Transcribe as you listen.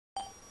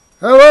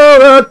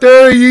Hello out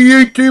there,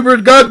 you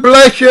YouTubers. God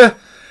bless you.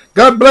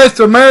 God bless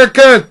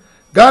America.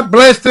 God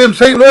bless them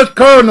St. Louis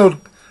Cardinals.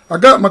 I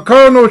got my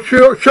Cardinals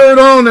shirt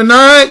on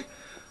tonight.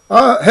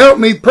 Help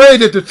me pray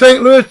that the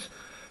St. Louis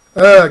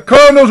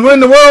Cardinals win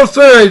the World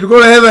Series. We're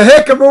going to have a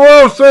heck of a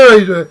World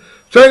Series.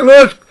 St.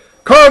 Louis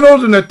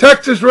Cardinals and the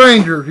Texas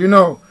Rangers. You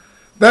know,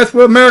 that's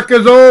what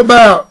America's all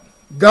about.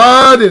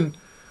 God and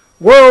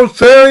World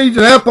Series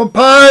and apple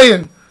pie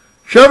and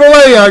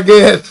Chevrolet, I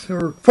guess,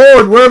 or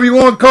Ford, whatever you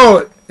want to call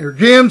it, or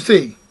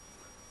GMC.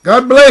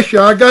 God bless you.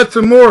 I got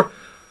some more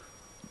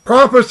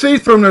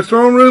prophecies from the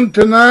throne room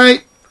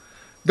tonight.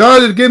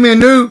 God has given me a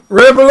new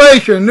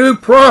revelation, a new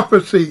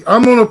prophecy.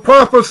 I'm going to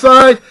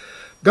prophesy.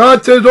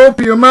 God says,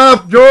 open your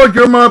mouth, George.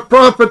 You're my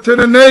prophet to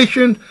the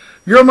nation.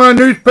 You're my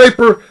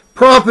newspaper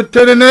prophet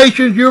to the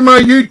nations. You're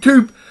my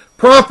YouTube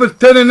prophet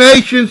to the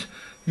nations.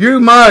 You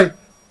my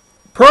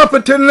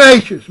prophet to the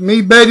nations.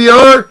 Me, Betty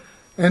R.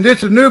 And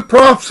this is new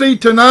prophecy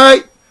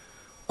tonight.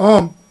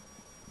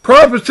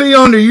 Prophecy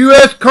on the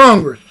U.S.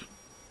 Congress.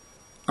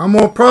 I'm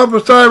going to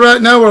prophesy right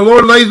now where the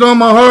Lord lays on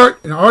my heart.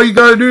 And all you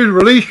got to do is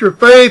release your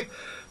faith.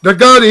 The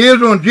God of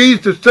Israel and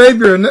Jesus, the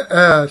Savior and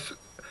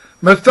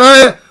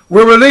Messiah,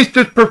 will release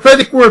this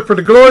prophetic word for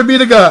the glory be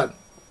to God.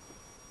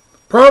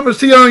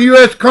 Prophecy on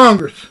U.S.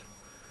 Congress.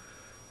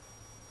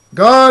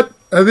 God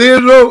of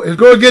Israel is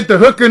going to get the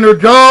hook in their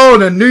jaw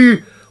and a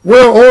new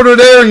world order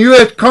there in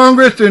U.S.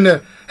 Congress and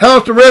the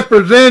House of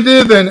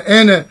Representatives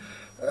and the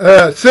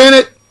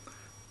Senate.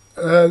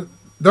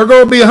 They're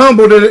going to be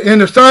humbled in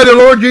the sight of the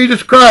Lord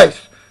Jesus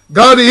Christ.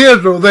 God of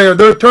Israel there.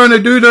 They're trying to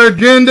do their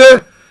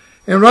agenda.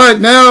 And right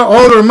now,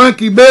 all their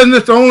monkey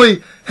business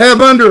only have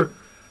under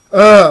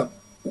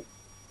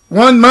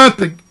 1 month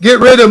to get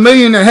rid of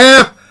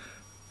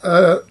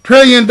 $1.5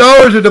 trillion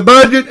of the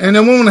budget. And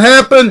it won't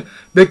happen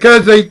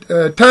because they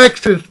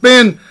tax and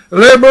spend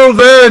liberals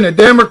there and the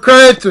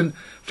Democrats and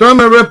some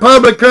of the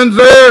Republicans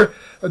there.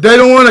 They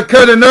don't want to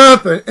cut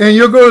enough. And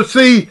you're going to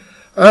see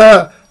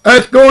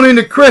us going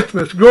into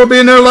Christmas. It's going to be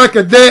in there like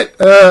a debt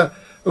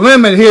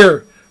limit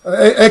here.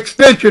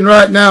 Extension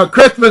right now.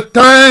 Christmas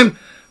time.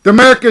 The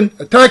American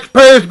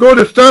taxpayers go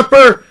to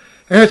supper,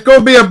 and it's going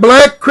to be a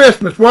black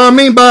Christmas. What I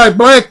mean by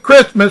black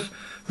Christmas,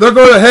 they're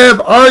going to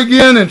have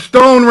arguing and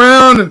stone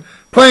around and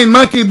playing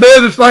monkey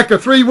business like a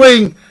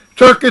three-wing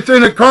circus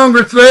in the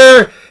Congress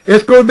there.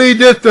 It's going to be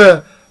just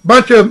a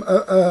bunch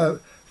of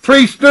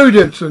free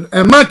students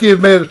and monkey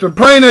business and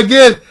playing a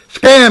good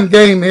scam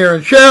game here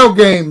and shell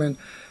game. And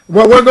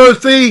what we're going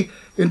to see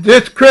in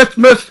this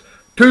Christmas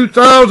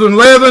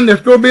 2011,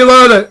 there's going to be a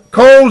lot of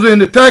coals in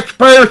the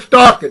taxpayer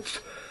stockings.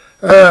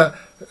 We're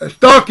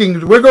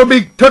going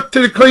to be took to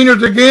the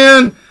cleaners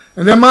again,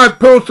 and they might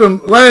pull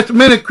some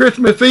last-minute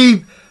Christmas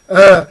Eve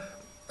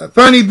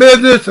funny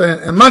business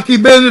and monkey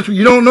business.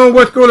 You don't know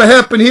what's going to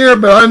happen here,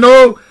 but I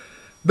know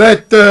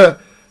that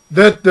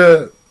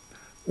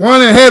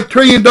 $1.5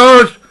 trillion,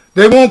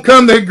 they won't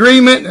come to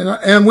agreement,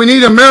 and we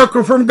need a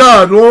miracle from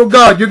God. Lord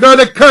God, you got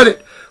to cut it.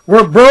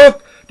 We're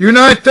broke. The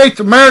United States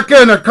of America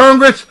and the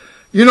Congress,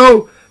 you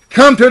know,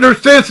 come to their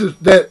senses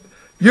that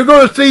you're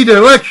going to see the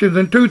elections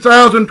in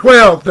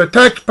 2012. The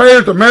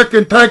taxpayers,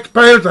 American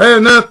taxpayers, have had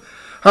enough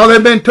how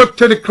they've been took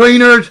to the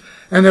cleaners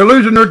and they're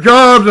losing their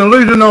jobs and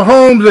losing their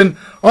homes, and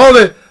all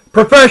the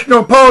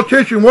professional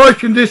politicians in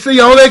Washington, D.C.,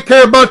 all they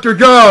care about their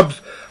jobs,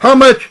 how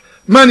much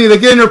money they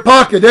get in their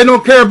pocket. They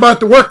don't care about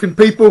the working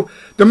people.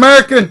 The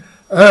American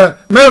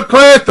middle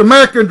class, the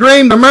American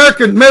dream, the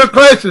American middle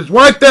class is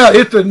wiped out.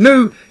 It's a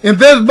new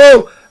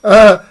invisible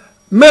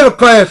middle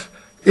class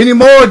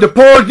anymore. The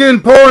poor is getting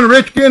poorer and the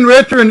rich getting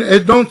richer, and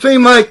it don't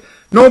seem like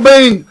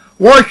nobody in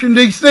Washington,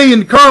 D.C.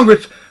 and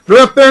Congress, they're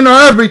up there in their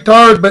ivory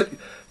towers, but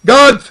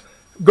God's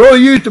going to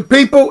use the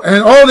people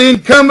and all the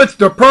incumbents,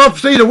 the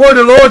prophecy, the word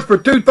of the Lord for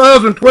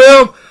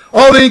 2012,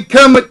 all the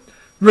incumbent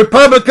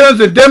Republicans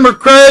and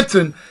Democrats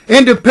and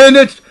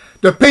independents,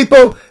 the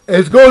people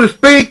is going to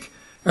speak,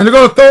 and they're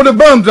going to throw the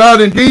bums out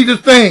in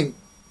Jesus' name.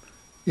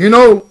 You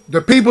know,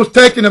 the people's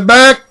taking it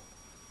back,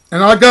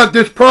 and I got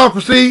this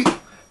prophecy.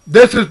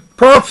 This is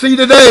prophecy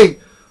today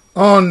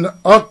on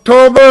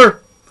October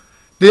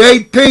the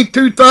 18th,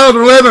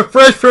 2011,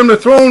 fresh from the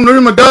throne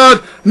room of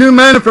God, new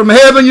manna from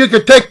heaven. You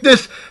can take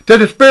this to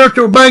the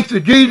spiritual banks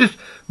of Jesus,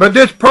 but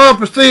this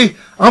prophecy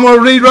I'm going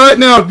to read right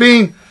now is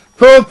being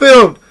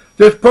fulfilled.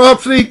 This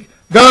prophecy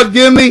God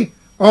gave me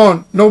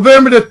on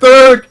November the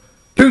 3rd,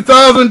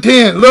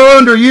 2010, a little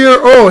under a year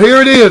old.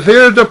 Here it is.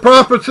 Here's the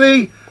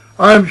prophecy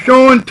I'm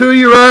showing to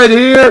you right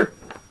here.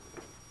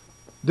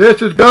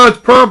 This is God's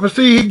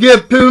prophecy He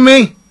gave to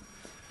me.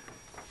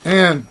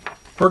 And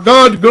for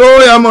God's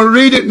glory, I'm going to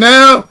read it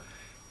now.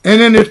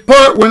 And in this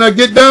part, when I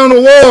get down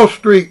to Wall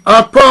Street,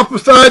 I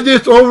prophesied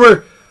this over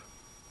a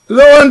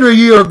little under a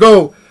year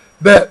ago,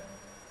 that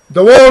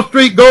the Wall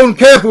Street golden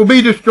calf will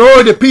be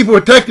destroyed, that people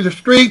will take to the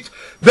streets.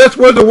 This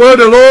was the word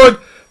of the Lord.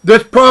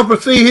 This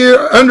prophecy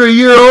here, under a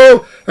year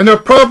old, and the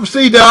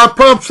prophecy that I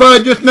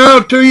prophesied just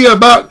now to you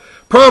about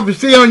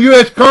prophecy on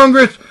U.S.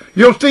 Congress,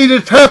 you'll see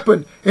this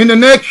happen in the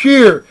next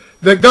year,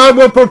 that God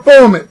will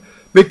perform it,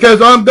 because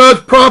I'm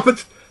God's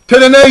prophet to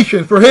the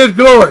nation for his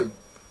glory.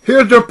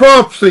 Here's the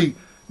prophecy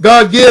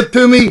God gave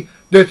to me.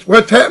 That's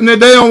what's happening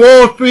today on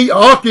Wall Street.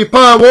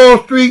 Occupy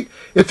Wall Street.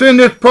 It's in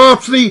this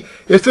prophecy.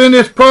 It's in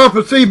this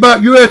prophecy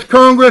about U.S.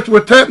 Congress,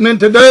 what's happening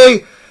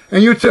today.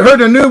 And you heard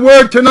a new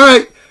word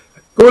tonight.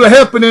 Going to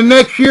happen in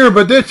next year,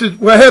 but this is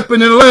what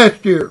happened in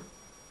last year.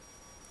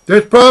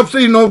 This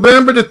prophecy,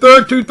 November the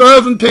 3rd,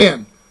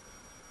 2010.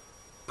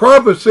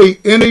 Prophecy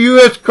in the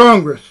U.S.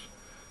 Congress.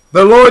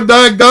 The Lord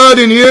thy God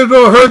in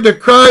Israel heard the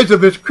cries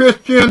of his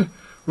Christian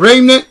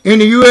remnant in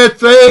the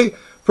U.S.A.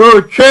 for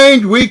a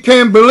change we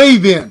can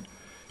believe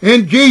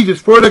in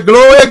Jesus, for the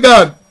glory of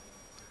God.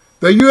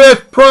 The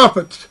U.S.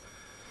 prophets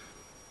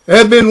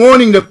have been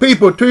warning the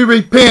people to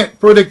repent,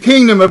 for the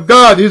kingdom of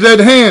God is at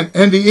hand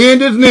and the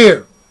end is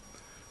near.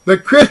 The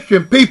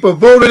Christian people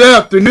voted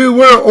out the New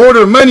World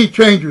Order money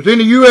changers in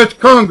the U.S.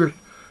 Congress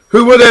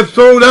who would have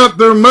sold out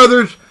their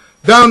mothers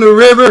down the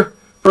river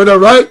for the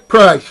right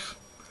price.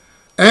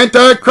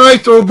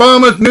 Antichrist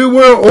Obama's New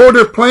World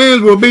Order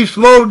plans will be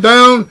slowed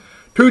down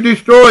to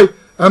destroy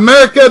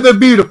America the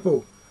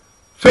Beautiful.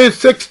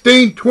 Since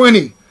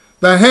 1620,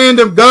 the hand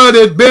of God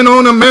has been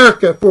on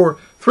America for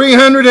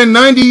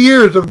 390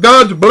 years of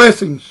God's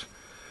blessings.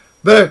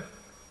 The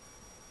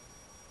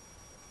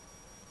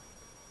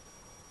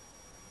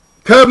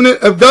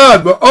covenant of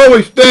God will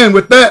always stand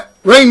with that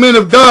remnant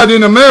of God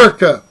in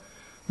America.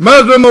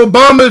 Muslim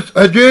Obama's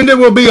agenda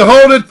will be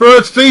halted for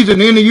a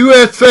season in the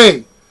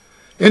U.S.A.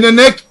 In the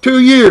next 2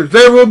 years,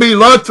 there will be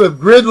lots of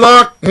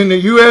gridlock in the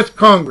U.S.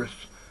 Congress.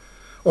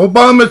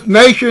 Obama's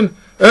nation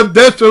of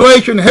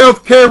desolation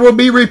health care will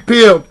be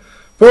repealed,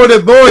 for the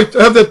voice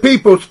of the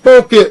people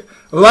spoke it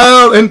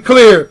loud and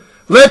clear.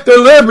 Let the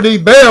liberty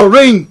bell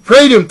ring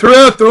freedom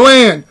throughout the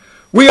land.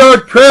 We are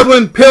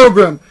traveling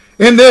pilgrim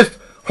in this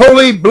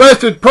holy,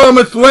 blessed,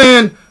 promised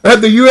land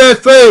of the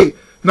U.S.A.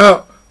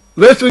 Now,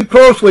 listen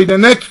closely. The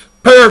next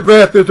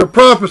paragraph is a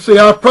prophecy.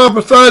 I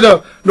prophesied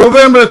of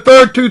November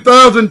 3rd,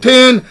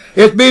 2010.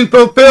 It's being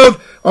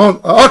fulfilled on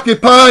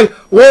Occupy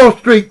Wall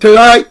Street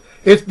tonight.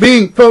 It's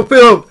being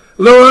fulfilled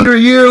a little under a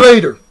year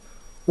later.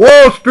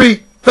 Wall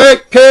Street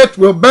fat cats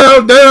will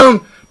bow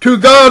down to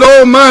God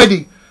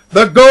Almighty.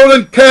 The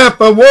golden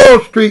calf of Wall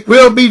Street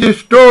will be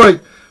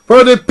destroyed,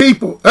 for the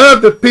people,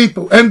 of the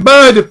people, and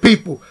by the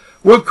people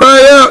will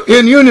cry out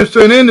in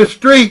unison in the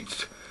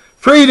streets.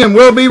 Freedom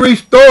will be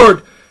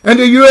restored, and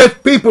the U.S.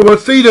 people will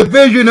see the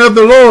vision of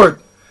the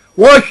Lord.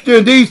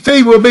 Washington,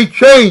 D.C. will be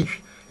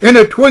changed in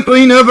the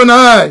twinkling of an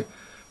eye.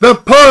 The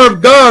power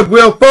of God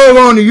will fall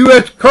on the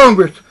U.S.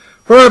 Congress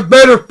for a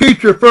better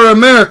future for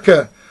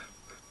America.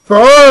 For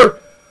our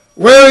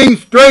wearing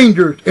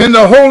strangers in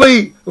the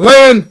holy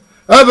land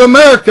of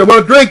America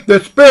will drink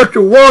the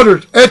spiritual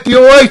waters at the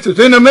oasis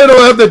in the middle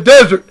of the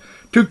desert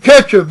to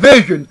catch a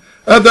vision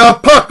of the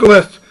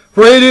apocalypse,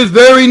 for it is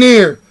very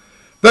near.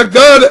 The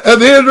God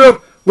of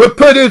Israel will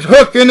put his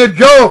hook in the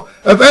jaw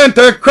of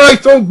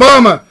Antichrist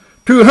Obama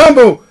to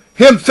humble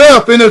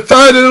himself in the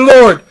sight of the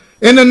Lord.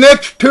 In the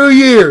next 2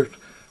 years,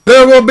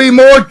 there will be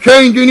more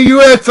change in the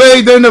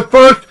U.S.A. than the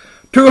first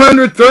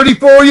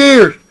 234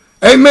 years.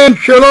 Amen.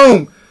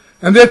 Shalom.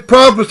 And this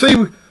prophecy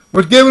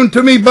was given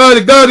to me by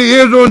the God of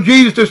Israel and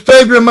Jesus, the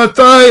Savior and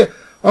Messiah,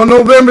 on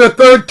November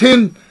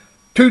 13,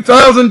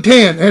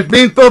 2010. And it's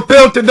being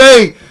fulfilled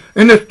today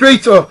in the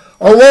streets of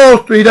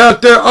Wall Street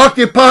out there.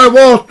 Occupy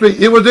Wall Street.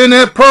 It was in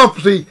that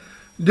prophecy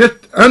just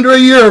under a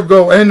year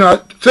ago. And I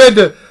said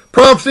the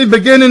prophecy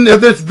beginning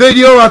of this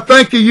video. I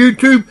thank you,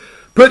 YouTube,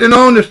 putting it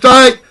on the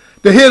site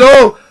to hit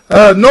all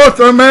North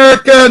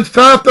America and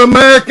South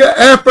America,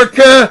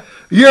 Africa,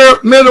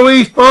 Europe, Middle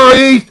East, Far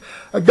East.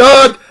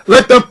 God,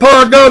 let the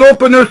power of God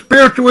open their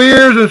spiritual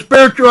ears and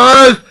spiritual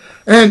eyes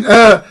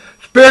and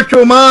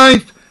spiritual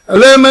minds.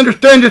 Let them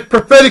understand this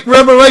prophetic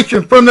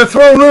revelation from the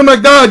throne room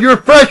of God, your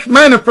fresh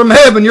manna from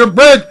heaven, your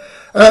bread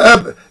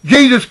of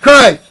Jesus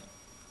Christ.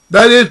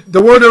 That is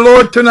the word of the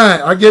Lord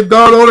tonight. I give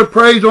God all the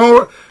praise,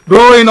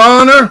 glory, and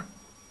honor.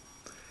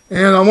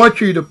 And I want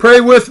you to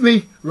pray with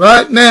me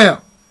right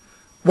now.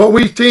 What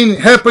we've seen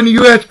happen in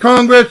the U.S.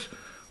 Congress,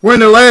 we're in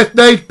the last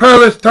days,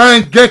 perilous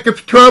times,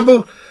 Jacob's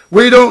trouble.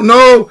 We don't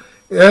know.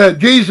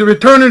 Jesus is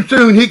returning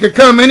soon. He could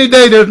come any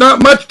day. There's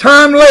not much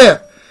time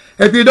left.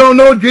 If you don't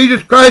know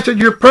Jesus Christ as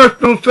your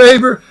personal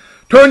Savior,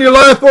 turn your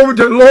life over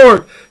to the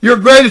Lord. Your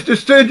greatest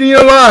decision in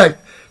your life.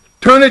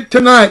 Turn it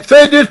tonight.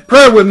 Say this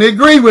prayer with me.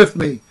 Agree with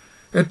me.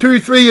 And 2,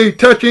 3, if you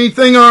touch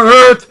anything on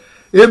earth,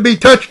 it'll be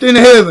touched in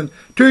heaven.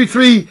 2,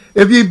 3,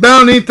 if you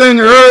bound anything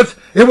on earth,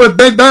 it will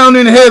be bound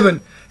in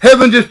heaven.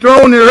 Heaven's his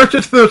throne, the earth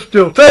is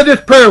footstool. Say this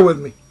prayer with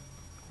me.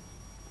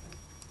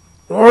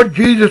 Lord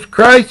Jesus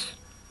Christ,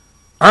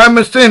 I'm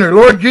a sinner.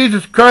 Lord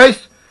Jesus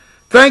Christ,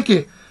 thank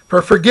you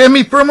for forgiving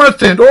me for my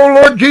sins. Oh,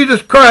 Lord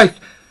Jesus Christ,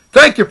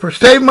 thank you for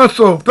saving my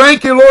soul.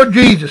 Thank you, Lord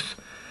Jesus,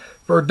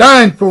 for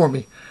dying for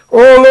me.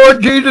 Oh,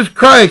 Lord Jesus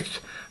Christ,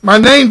 my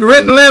name's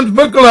written in the Lamb's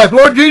Book of Life.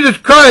 Lord Jesus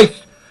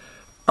Christ,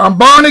 I'm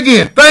born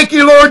again. Thank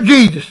you, Lord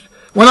Jesus.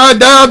 When I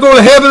die, I'll go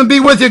to heaven and be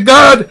with you,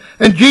 God,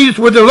 and Jesus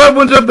with the loved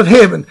ones up in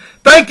heaven.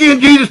 Thank you in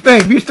Jesus'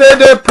 name. You said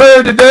that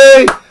prayer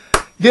today.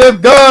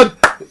 Give God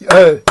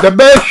the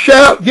best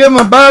shout. Give him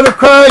a Bible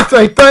cry.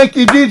 Say, thank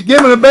you, Jesus. Give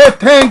him the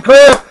best hand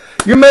clap.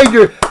 You made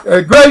your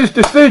greatest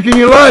decision in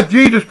your life.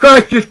 Jesus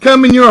Christ just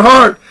come in your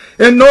heart.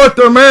 In North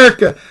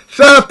America,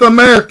 South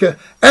America,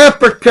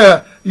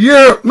 Africa,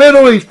 Europe,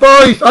 Middle East,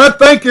 Far East. I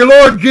thank you,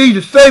 Lord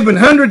Jesus, saving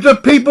hundreds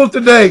of people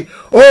today.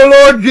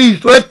 Oh, Lord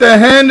Jesus, let the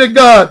hand of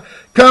God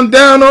come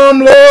down on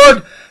them,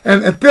 Lord,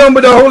 and fill them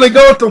with the Holy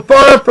Ghost of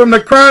fire from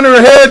the crown of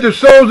their head to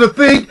soles of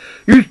feet.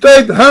 You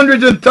saved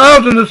hundreds and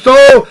thousands of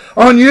souls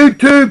on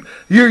YouTube,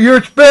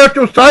 your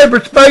spiritual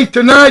cyberspace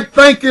tonight.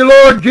 Thank you,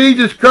 Lord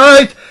Jesus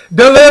Christ.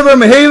 Deliver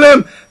them, heal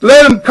them.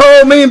 Let them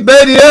call me and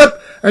Betty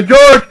up and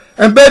George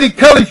and Betty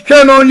Kelly's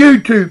channel on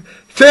YouTube.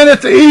 Send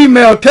us an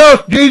email. Tell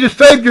us Jesus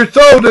saved your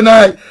soul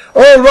tonight.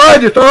 All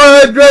right, it's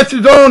our address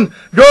is on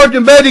George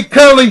and Betty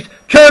Kelly's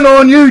channel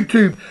on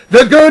YouTube.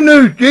 The good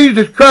news,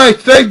 Jesus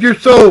Christ saved your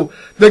soul.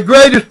 The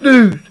greatest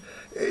news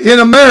in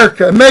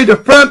America. Made the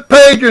front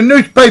page of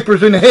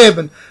newspapers in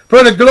heaven.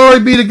 For the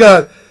glory be to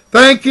God.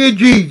 Thank you,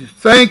 Jesus.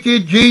 Thank you,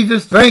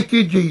 Jesus. Thank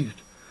you, Jesus.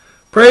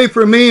 Pray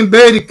for me and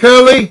Betty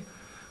Kelly.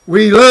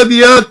 We love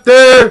you out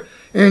there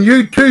in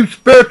YouTube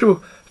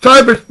spiritual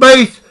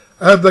cyberspace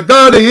of the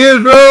God of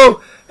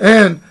Israel,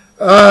 and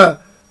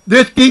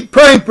just keep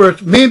praying for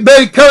us. Me and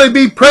Betty Kelly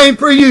be praying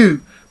for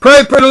you.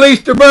 Pray for the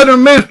Leicester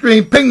Brethren Ministry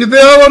in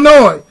Pinckneyville,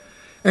 Illinois,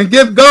 and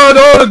give God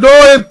all the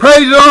glory and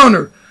praise and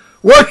honor.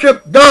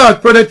 Worship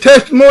God for the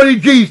testimony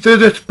of Jesus is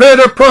the spirit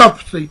of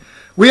prophecy.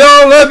 We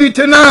all love you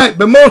tonight,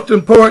 but most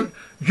important,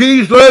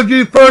 Jesus loved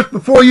you first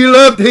before you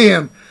loved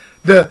him.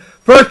 The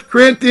 1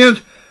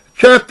 Corinthians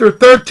chapter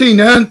 13,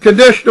 the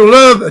unconditional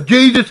love of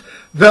Jesus,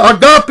 the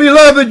agape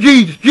love of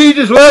Jesus.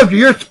 Jesus loves you.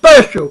 You're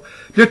special.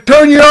 Just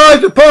turn your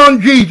eyes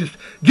upon Jesus.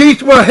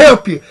 Jesus will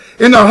help you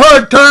in the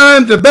hard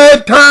times, the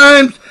bad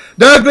times,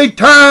 the ugly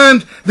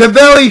times, the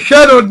valley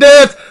shadow of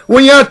death,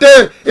 when you're out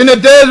there in the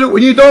desert,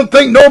 when you don't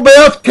think nobody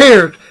else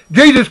cares.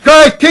 Jesus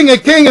Christ, King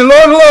of Kings and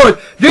Lord of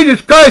Lords.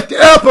 Jesus Christ,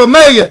 the Alpha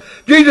Omega.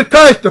 Jesus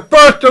Christ, the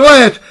first and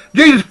last.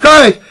 Jesus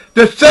Christ,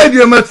 the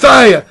Savior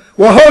Messiah,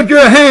 will hold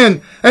your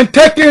hand and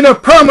take you in the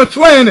promised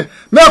land,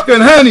 milk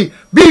and honey,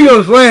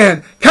 Beagle's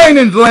land,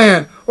 Canaan's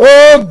land.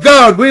 Oh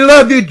God, we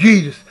love you,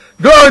 Jesus.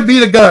 Glory be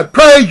to God.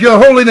 Praise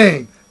your holy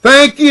name.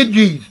 Thank you,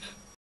 Jesus.